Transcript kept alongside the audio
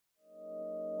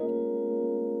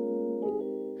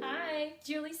Hi,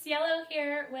 Julie Cielo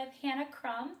here with Hannah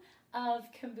Crum of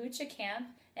Kombucha Kamp,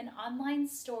 an online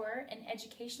store and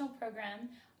educational program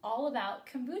all about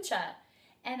kombucha.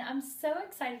 And I'm so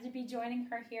excited to be joining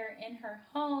her here in her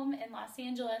home in Los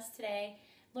Angeles today,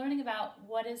 learning about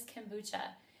what is kombucha.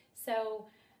 So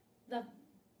the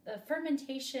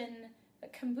fermentation,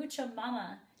 Kombucha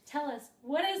Mamma, tell us,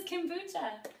 what is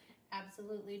kombucha?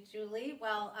 Absolutely, Julie.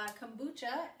 Well,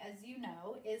 kombucha, as you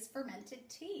know, is fermented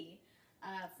tea.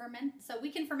 So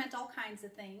we can ferment all kinds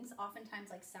of things. Oftentimes,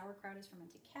 like sauerkraut is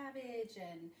fermented cabbage,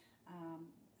 and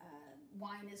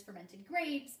wine is fermented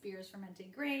grapes, beer is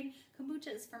fermented grain.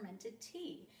 Kombucha is fermented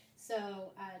tea.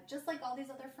 So just like all these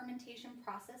other fermentation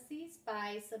processes,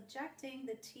 by subjecting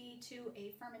the tea to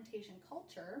a fermentation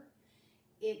culture,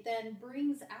 it then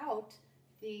brings out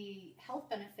the health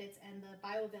benefits and the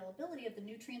bioavailability of the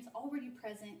nutrients already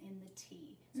present in the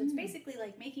tea. So it's basically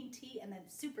like making tea and then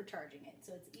supercharging it,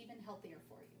 so it's even healthier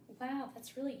for you. Wow,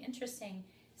 that's really interesting.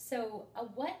 So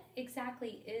what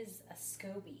exactly is a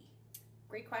SCOBY?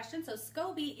 Great question. So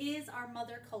SCOBY is our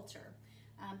mother culture.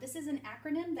 This is an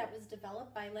acronym that was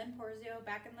developed by Len Porzio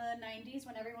back in the 90s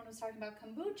when everyone was talking about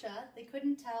kombucha. They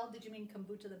couldn't tell, did you mean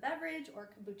kombucha the beverage or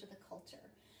kombucha the culture?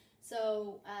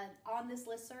 So on this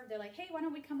listserv, they're like, hey, why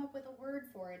don't we come up with a word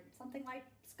for it? Something like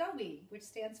SCOBY, which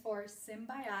stands for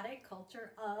Symbiotic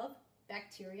Culture of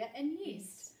Bacteria and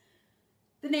Yeast.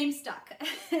 The name stuck.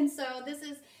 And so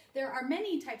there are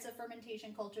many types of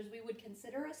fermentation cultures we would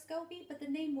consider a SCOBY, but the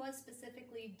name was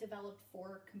specifically developed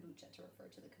for kombucha, to refer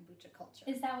to the kombucha culture.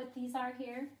 Is that what these are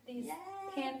here? These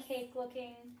pancake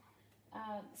looking,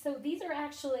 so these are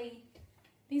actually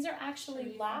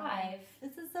live.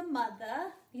 This is the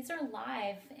mother. These are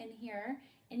live in here,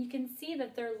 and you can see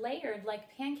that they're layered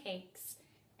like pancakes.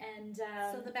 And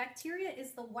so the bacteria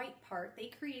is the white part. They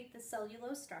create the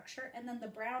cellulose structure, and then the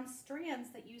brown strands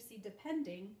that you see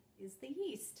depending is the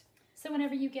yeast. So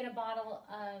whenever you get a bottle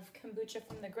of kombucha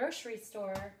from the grocery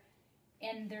store,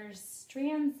 and there's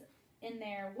strands in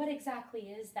there, what exactly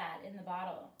is that in the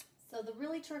bottle? So the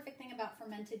really terrific thing about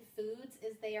fermented foods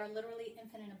is they are literally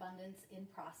infinite abundance in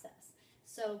process.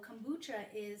 So kombucha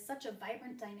is such a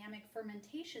vibrant, dynamic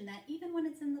fermentation that even when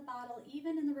it's in the bottle,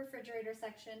 even in the refrigerator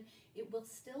section, it will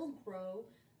still grow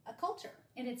a culture.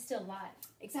 And it's still live.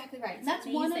 Exactly right. And that's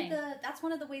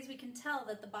one of the ways we can tell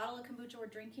that the bottle of kombucha we're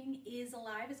drinking is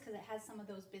alive, is because it has some of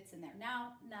those bits in there.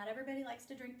 Now, not everybody likes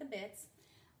to drink the bits.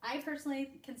 I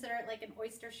personally consider it like an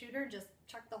oyster shooter. Just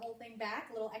chuck the whole thing back,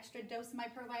 a little extra dose of my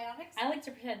probiotics. I like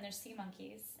to pretend they're sea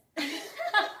monkeys.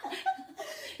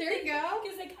 There you go.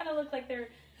 Because they kind of look like they're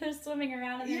swimming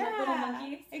around and they're like little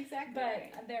monkeys. Exactly.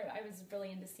 But I was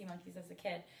really into sea monkeys as a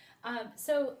kid.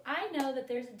 So I know that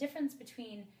there's a difference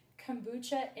between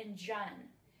kombucha and Jun.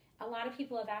 A lot of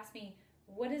people have asked me,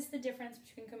 what is the difference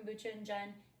between kombucha and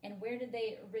Jun, and where did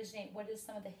they originate? What is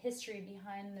some of the history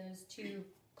behind those two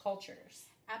cultures?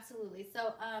 Absolutely.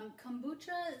 So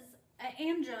kombuchas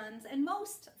and Juns and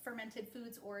most fermented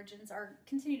foods origins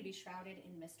continue to be shrouded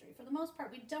in mystery. For the most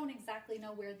part, we don't exactly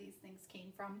know where these things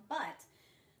came from, but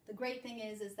the great thing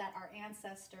is that our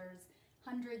ancestors,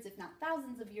 hundreds if not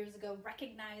thousands of years ago,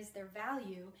 recognized their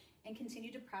value and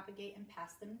continue to propagate and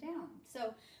pass them down.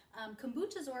 So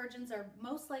kombucha's origins are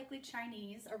most likely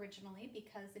Chinese originally,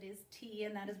 because it is tea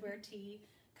and that is where tea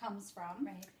comes from.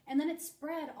 Right. And then it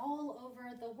spread all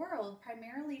over the world,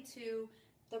 primarily to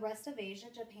the rest of Asia,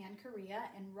 Japan, Korea,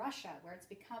 and Russia, where it's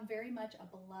become very much a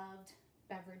beloved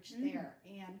beverage there.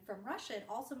 And from Russia, it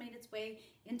also made its way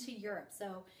into Europe.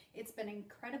 So it's been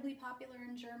incredibly popular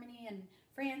in Germany and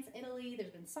France, Italy.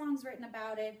 There's been songs written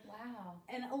about it. Wow.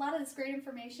 And a lot of this great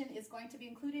information is going to be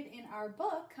included in our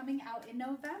book coming out in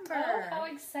November. Oh, how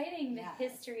exciting. Yes. The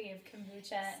history of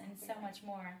kombucha and so much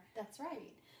more. That's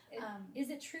right. Is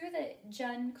it true that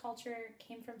Jun culture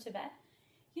came from Tibet?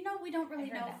 You know, we don't really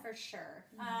know that. for sure.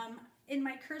 In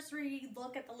my cursory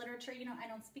look at the literature, you know, I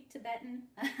don't speak Tibetan,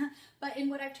 but in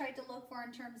what I've tried to look for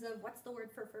in terms of what's the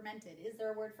word for fermented, is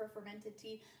there a word for fermented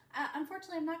tea?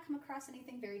 Unfortunately, I've not come across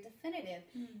anything very definitive.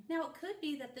 Now, it could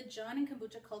be that the Jun and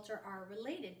kombucha culture are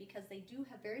related because they do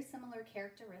have very similar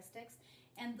characteristics,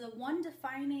 and the one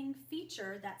defining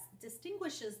feature that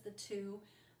distinguishes the two,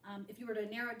 if you were to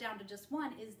narrow it down to just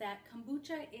one, is that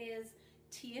kombucha is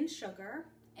tea and sugar,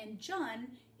 and Jun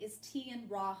is tea and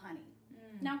raw honey.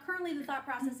 Now, currently the thought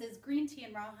process is green tea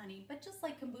and raw honey, but just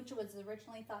like kombucha was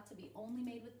originally thought to be only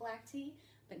made with black tea,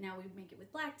 but now we make it with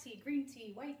black tea, green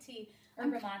tea, white tea.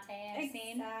 Yerba mate, I've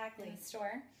seen in the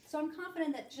store. So I'm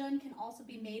confident that Jun can also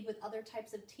be made with other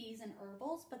types of teas and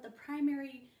herbals, but the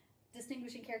primary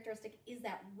distinguishing characteristic is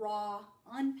that raw,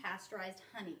 unpasteurized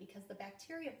honey, because the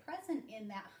bacteria present in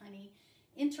that honey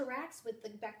interacts with the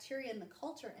bacteria in the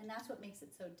culture, and that's what makes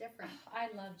it so different. Oh, I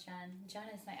love Jun. Jun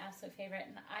is my absolute favorite,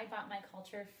 and I bought my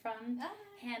culture from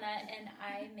Hannah, and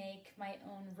I make my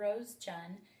own rose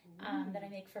Jun that I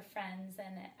make for friends,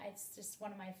 and it's just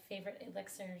one of my favorite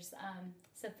elixirs.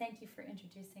 So thank you for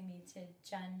introducing me to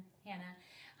Jun,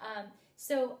 Hannah.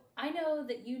 So I know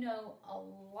that you know a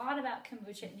lot about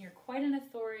kombucha, and you're quite an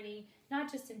authority, not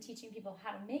just in teaching people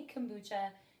how to make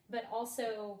kombucha, but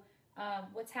also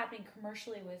what's happening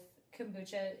commercially with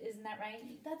kombucha. Isn't that right?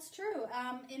 That's true.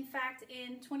 In fact,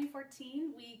 in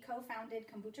 2014, we co-founded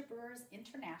Kombucha Brewers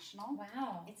International.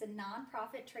 Wow. It's a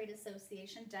nonprofit trade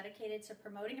association dedicated to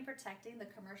promoting and protecting the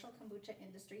commercial kombucha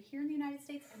industry here in the United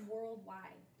States and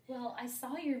worldwide. Well, I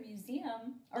saw your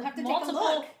museum, or have to take a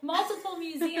look. multiple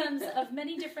museums of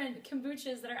many different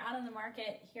kombuchas that are out on the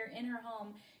market here in her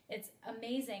home. It's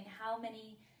amazing how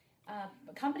many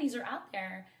companies are out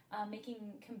there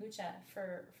making kombucha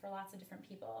for lots of different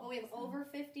people. Well, we have over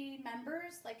 50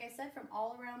 members, like I said, from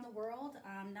all around the world.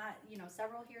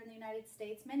 Several here in the United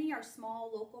States. Many are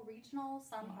small, local, regional.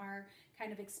 Some are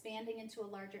kind of expanding into a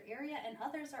larger area, and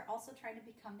others are also trying to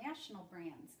become national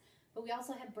brands. But we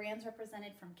also have brands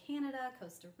represented from Canada,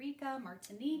 Costa Rica,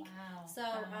 Martinique. Wow. So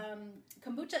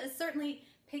kombucha is certainly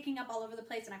picking up all over the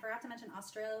place. And I forgot to mention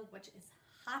Australia, which is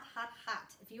hot, hot,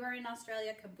 hot. If you are in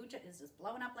Australia, kombucha is just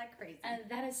blowing up like crazy. And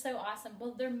that is so awesome.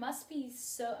 Well, there must be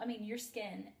your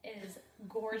skin is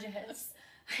gorgeous.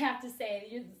 I have to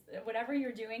say, whatever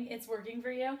you're doing, it's working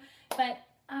for you. But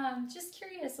just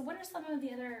curious, what are some of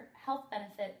the other health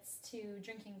benefits to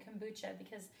drinking kombucha?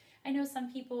 Because I know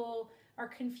some people are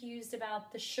confused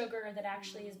about the sugar that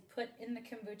actually is put in the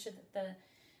kombucha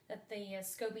that the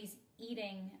scoby's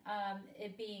eating,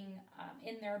 it being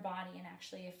in their body and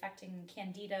actually affecting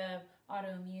candida,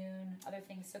 autoimmune, other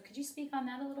things. So could you speak on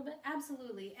that a little bit?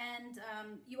 Absolutely. And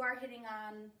you are hitting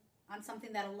on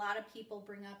something that a lot of people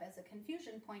bring up as a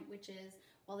confusion point, which is,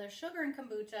 well, there's sugar in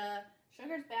kombucha.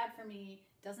 Sugar's bad for me.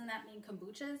 Doesn't that mean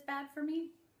kombucha is bad for me?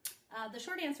 The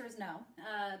short answer is no.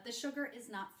 The sugar is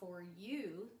not for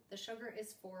you. The sugar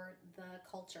is for the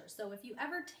culture. So if you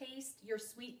ever taste your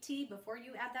sweet tea before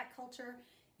you add that culture,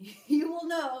 you will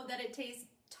know that it tastes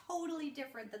totally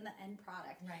different than the end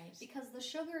product. Right. Because the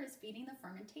sugar is feeding the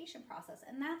fermentation process.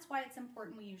 And that's why it's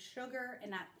important we use sugar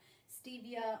and not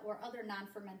stevia or other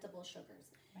non-fermentable sugars.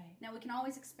 Right. Now we can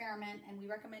always experiment, and we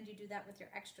recommend you do that with your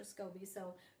extra SCOBY.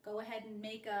 So go ahead and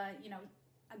make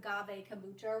agave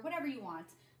kombucha or whatever you want.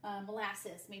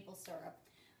 Molasses, maple syrup.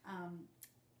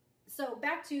 So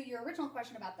back to your original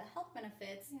question about the health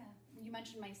benefits. Yeah. You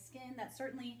mentioned my skin. That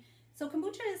certainly. So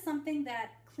kombucha is something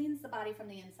that cleans the body from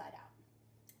the inside out.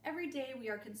 Every day we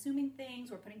are consuming things.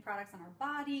 We're putting products on our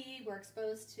body. We're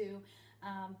exposed to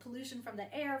pollution from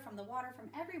the air, from the water, from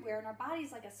everywhere, and our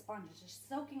body's like a sponge, just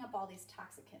soaking up all these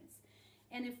toxicants.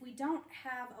 And if we don't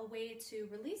have a way to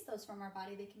release those from our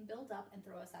body, they can build up and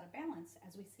throw us out of balance,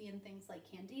 as we see in things like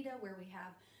candida, where we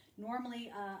have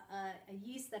normally a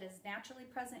yeast that is naturally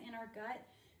present in our gut.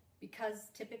 Because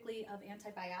typically of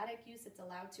antibiotic use, it's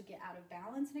allowed to get out of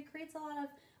balance, and it creates a lot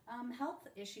of health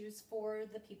issues for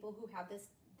the people who have this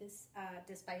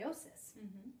dysbiosis.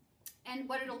 Mm-hmm. And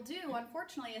what it'll do,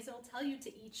 unfortunately, is it'll tell you to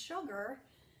eat sugar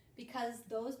because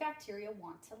those bacteria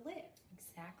want to live.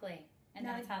 Exactly. And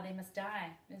that's how they must die,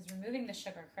 is removing the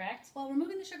sugar, correct? Well,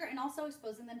 removing the sugar and also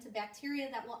exposing them to bacteria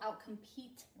that will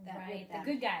outcompete that right, with them.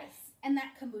 The good guys. And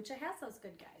that kombucha has those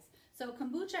good guys. So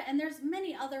kombucha, and there's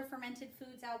many other fermented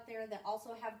foods out there that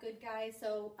also have good guys.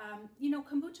 So,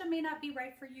 kombucha may not be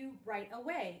right for you right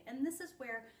away. And this is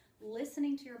where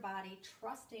listening to your body,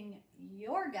 trusting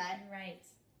your gut, right,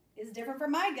 is different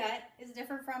from my gut, is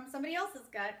different from somebody else's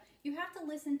gut. You have to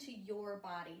listen to your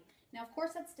body. Now, of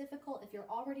course, that's difficult if you're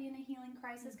already in a healing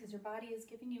crisis because your body is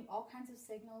giving you all kinds of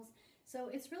signals. So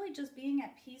it's really just being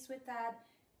at peace with that.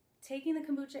 Taking the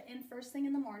kombucha in first thing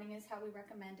in the morning is how we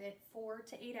recommend it, 4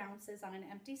 to 8 ounces on an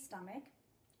empty stomach.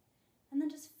 And then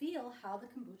just feel how the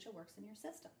kombucha works in your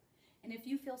system. And if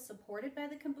you feel supported by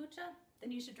the kombucha,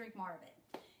 then you should drink more of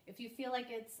it. If you feel like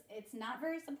it's not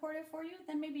very supportive for you,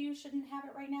 then maybe you shouldn't have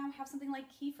it right now. Have something like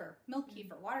kefir, milk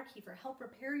kefir, water kefir, help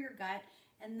repair your gut,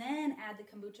 and then add the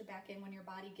kombucha back in when your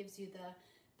body gives you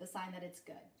the sign that it's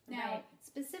good. Now,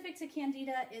 specific to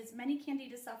candida is many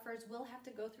candida sufferers will have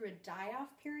to go through a die-off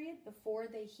period before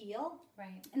they heal.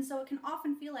 Right. And so it can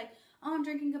often feel like, oh, I'm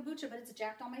drinking kombucha, but it's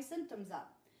jacked all my symptoms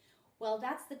up. Well,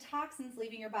 that's the toxins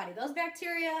leaving your body. Those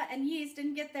bacteria and yeast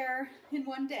didn't get there in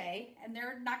one day, and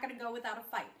they're not going to go without a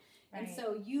fight. Right. And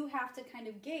so you have to kind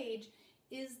of gauge,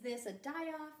 is this a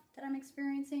die-off that I'm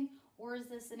experiencing, or is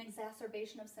this an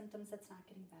exacerbation of symptoms that's not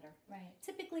getting better? Right.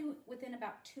 Typically, within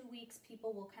about 2 weeks,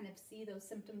 people will kind of see those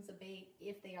symptoms abate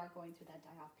if they are going through that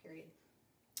die-off period.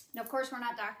 Now, of course, we're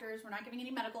not doctors. We're not giving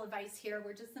any medical advice here.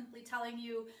 We're just simply telling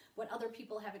you what other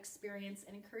people have experienced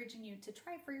and encouraging you to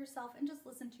try it for yourself and just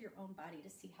listen to your own body to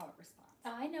see how it responds.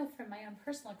 I know from my own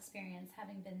personal experience,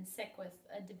 having been sick with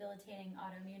a debilitating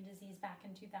autoimmune disease back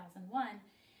in 2001,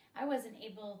 I wasn't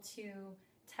able to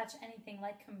touch anything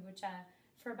like kombucha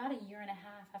for about a year and a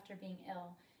half after being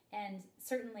ill. And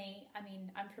certainly, I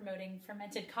mean, I'm promoting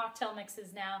fermented cocktail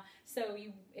mixes now. So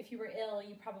if you were ill,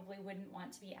 you probably wouldn't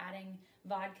want to be adding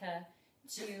vodka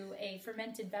to a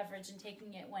fermented beverage and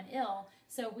taking it when ill.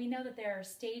 So we know that there are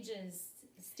staging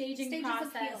process,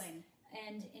 of healing.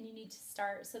 and you need to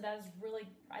start. So that was really,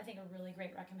 I think, a really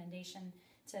great recommendation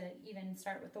to even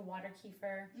start with the water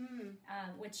kefir,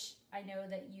 which I know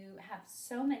that you have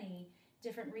so many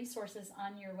different resources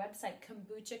on your website,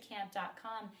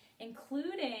 kombuchakamp.com,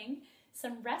 including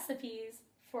some recipes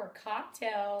for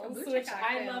cocktails, Kombucha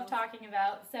I love talking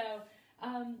about. So,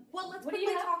 well, let's what do quickly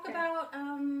you have talk here? about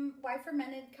why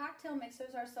fermented cocktail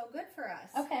mixers are so good for us.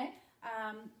 Okay.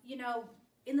 You know,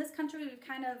 in this country, we've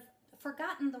kind of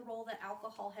forgotten the role that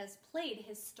alcohol has played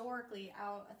historically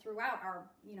throughout our,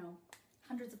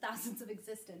 hundreds of thousands of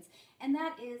existence, and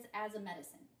that is as a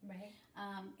medicine. Right.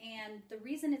 And the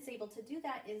reason it's able to do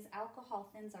that is alcohol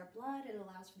thins our blood. It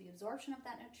allows for the absorption of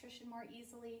that nutrition more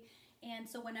easily. And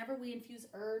so whenever we infuse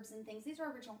herbs and things, these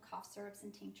are original cough syrups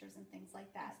and tinctures and things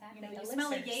like that. Exactly. You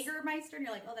smell a Jägermeister and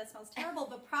you're like, oh, that smells terrible.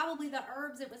 But probably the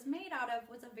herbs it was made out of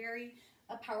was a very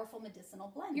powerful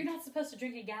medicinal blend. You're not supposed to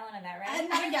drink a gallon of that, right?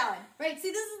 Not a gallon. Right.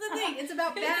 See, this is the thing. It's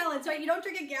about balance, right? You don't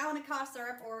drink a gallon of cough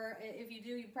syrup, or if you do,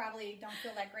 you probably don't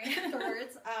feel that great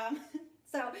afterwards.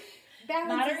 So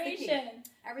balance is the key.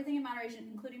 Everything in moderation,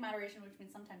 including moderation, which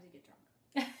means sometimes you get drunk.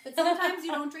 But sometimes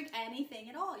you don't drink anything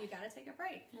at all. You got to take a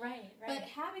break. Right. But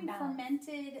having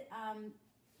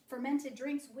fermented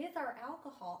drinks with our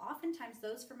alcohol, oftentimes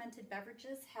those fermented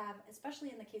beverages have,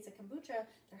 especially in the case of kombucha,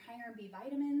 they're higher in B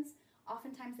vitamins.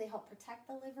 Oftentimes they help protect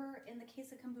the liver. In the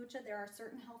case of kombucha, there are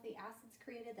certain healthy acids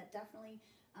created that definitely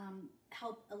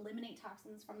help eliminate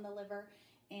toxins from the liver.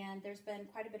 And there's been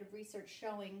quite a bit of research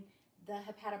showing the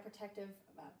hepatoprotective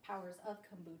powers of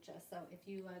kombucha. So if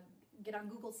you get on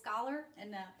Google Scholar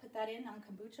and put that in on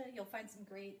kombucha, you'll find some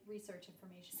great research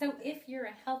information. So if you're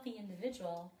a healthy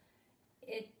individual,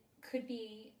 it could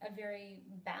be a very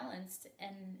balanced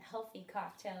and healthy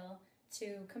cocktail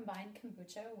to combine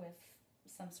kombucha with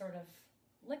some sort of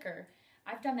liquor.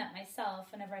 I've done that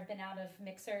myself whenever I've been out of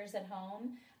mixers at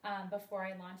home. Before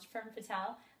I launched Firm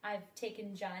Fatale, I've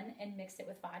taken Jun and mixed it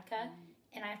with vodka.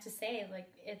 And I have to say, like,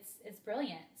 it's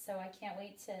brilliant. So I can't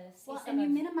wait to see you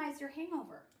minimize your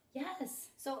hangover. Yes.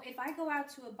 So if I go out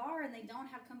to a bar and they don't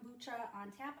have kombucha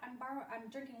on tap, I'm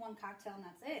drinking one cocktail and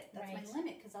that's it. That's my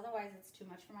limit, because otherwise it's too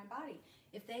much for my body.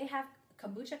 If they have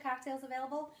kombucha cocktails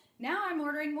available, now I'm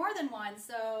ordering more than one.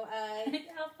 So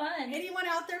how fun. Anyone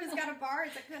out there who's got a bar,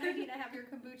 it's a good idea to have your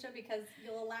kombucha, because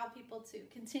you'll allow people to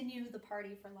continue the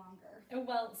party for longer.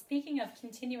 Well, speaking of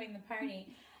continuing the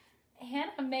party,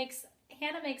 Hannah makes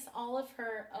all of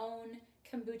her own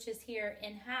kombuchas here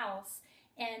in-house,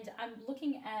 and I'm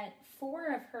looking at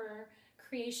 4 of her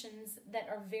creations that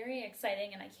are very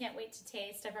exciting, and I can't wait to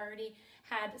taste. I've already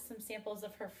had some samples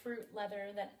of her fruit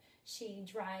leather that she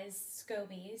dries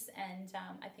scobies, and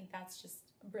I think that's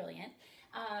just brilliant.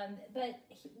 But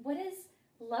what is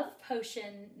Love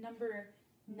Potion number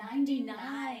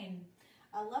 99?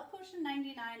 Love Potion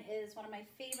 99 is one of my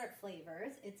favorite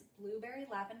flavors. It's blueberry,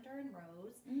 lavender, and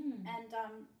rose. And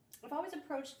I've always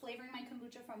approached flavoring my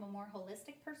kombucha from a more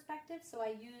holistic perspective. So I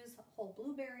use whole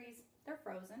blueberries. They're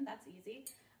frozen. That's easy.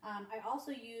 I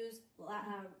also use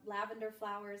lavender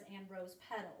flowers and rose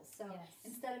petals. So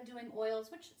instead of doing oils,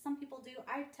 which some people do,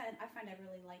 I find I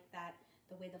really like that,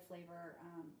 the way the flavor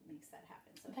makes that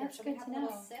happen. So that's good to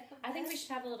know. I think this? we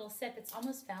should have a little sip. It's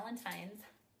almost Valentine's.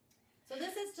 So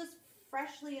this is just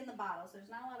freshly in the bottle, so there's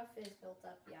not a lot of fizz built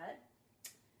up yet.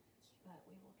 But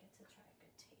we will get to try a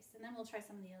good taste. And then we'll try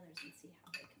some of the others and see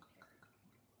how they compare.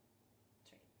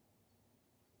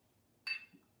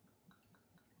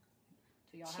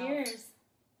 To your Cheers. Health.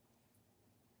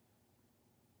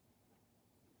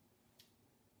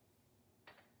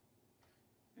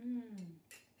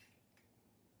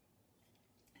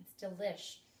 It's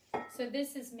delish. So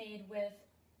this is made with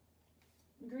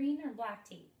green or black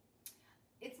tea?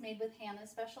 It's made with Hannah's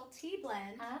special tea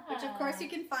blend, which of course you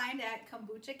can find at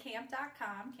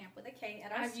kombuchakamp.com, camp with a K,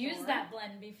 at our store. I've used that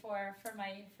blend before for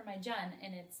my Jun,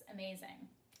 and it's amazing.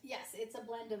 Yes, it's a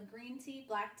blend of green tea,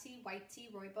 black tea, white tea,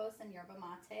 rooibos, and yerba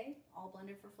mate, all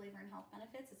blended for flavor and health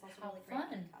benefits. It's also How really great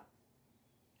fun. in a cup.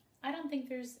 I don't think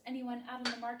there's anyone out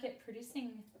on the market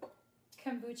producing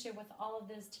kombucha with all of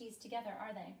those teas together,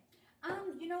 are they?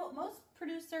 You know, most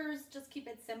producers just keep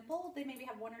it simple. They maybe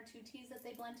have one or two teas that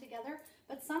they blend together,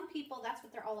 but some people, that's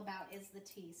what they're all about, is the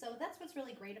tea. So that's what's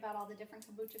really great about all the different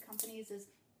kombucha companies is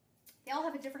they all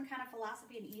have a different kind of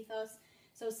philosophy and ethos.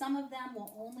 So some of them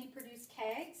will only produce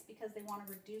kegs because they want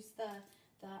to reduce the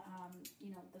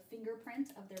fingerprint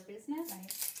of their business.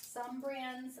 Right. Some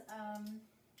brands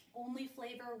only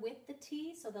flavor with the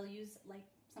tea, so they'll use like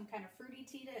some kind of fruity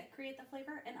tea to create the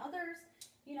flavor, and others,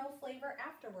 you know, flavor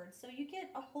afterwards. So you get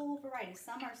a whole variety.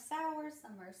 Some are sour,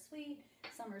 some are sweet,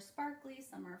 some are sparkly,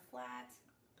 some are flat.